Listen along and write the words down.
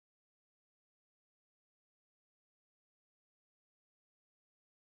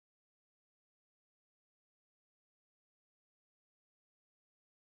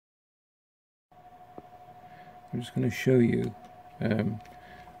I'm just going to show you.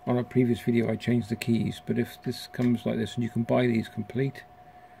 On a previous video I changed the keys, but if this comes like this, and you can buy these complete,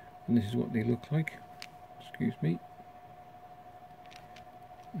 and this is what they look like. Excuse me.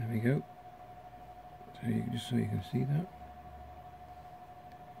 There we go. Just so you can see that.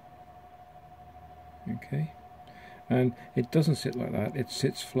 Okay. And it doesn't sit like that, it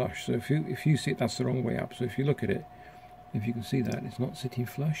sits flush. So if you sit, that's the wrong way up. So if you look at it, if you can see that, it's not sitting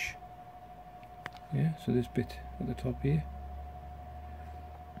flush. Yeah, so this bit at the top here.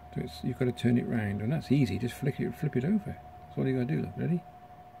 So you've got to turn it round, and that's easy, just flip it over. That's all you got to do, look, ready?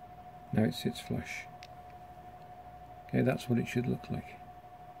 Now it sits flush. Okay, that's what it should look like.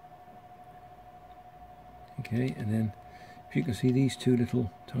 Okay, and then if you can see these two little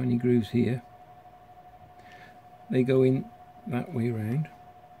tiny grooves here, they go in that way round.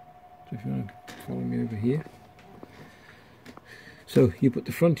 So if you want to follow me over here. So you put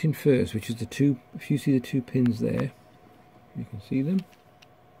the front in first, which is the two, if you see the two pins there, you can see them.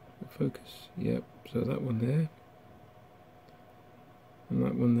 Focus, yep, so that one there, and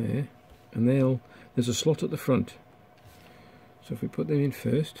that one there, and there's a slot at the front. So if we put them in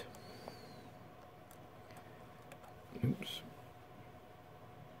first, oops.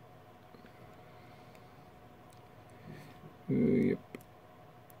 Yep.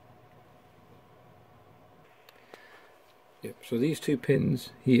 Yep. So these two pins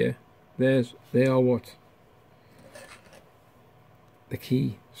here, they are what the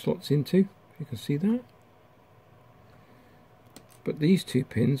key slots into. You can see that. But these two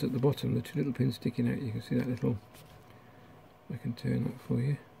pins at the bottom, the two little pins sticking out, you can see that little. I can turn that for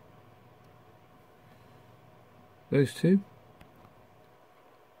you. Those two.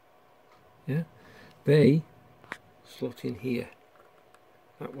 Yeah. They slot in here.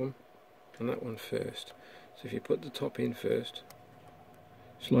 That one and that one first. So if you put the top in first,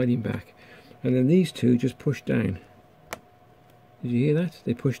 sliding back, and then these two just push down. Did you hear that?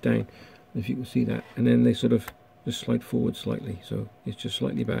 They push down, if you can see that, and then they sort of just slide forward slightly, so it's just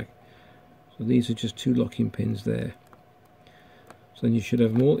slightly back. So these are just two locking pins there. So then you should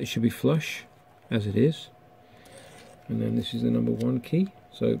have more, it should be flush, as it is. And then this is the number 1 key.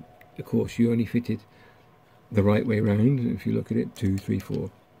 So, of course, you only fitted the right way round. If you look at it, 2, 3,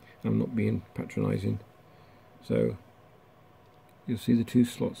 4. I'm not being patronising. So, you'll see the two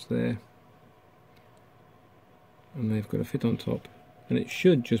slots there. And they've got to fit on top, and it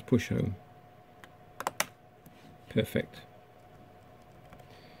should just push home. Perfect.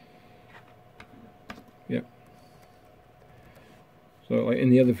 Yep. So like in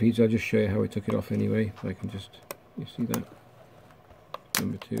the other feeds, I'll just show you how I took it off anyway. I can just, you see that?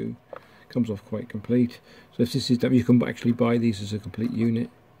 Number 2 comes off quite complete. So if this is done, you can actually buy these as a complete unit.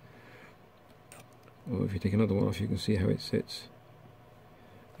 Or if you take another one off, you can see how it sits.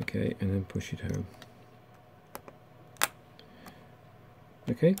 Okay, and then push it home.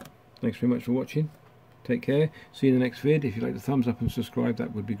 Okay, thanks very much for watching. Take care. See you in the next vid. If you'd like to thumbs up and subscribe,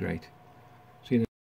 that would be great.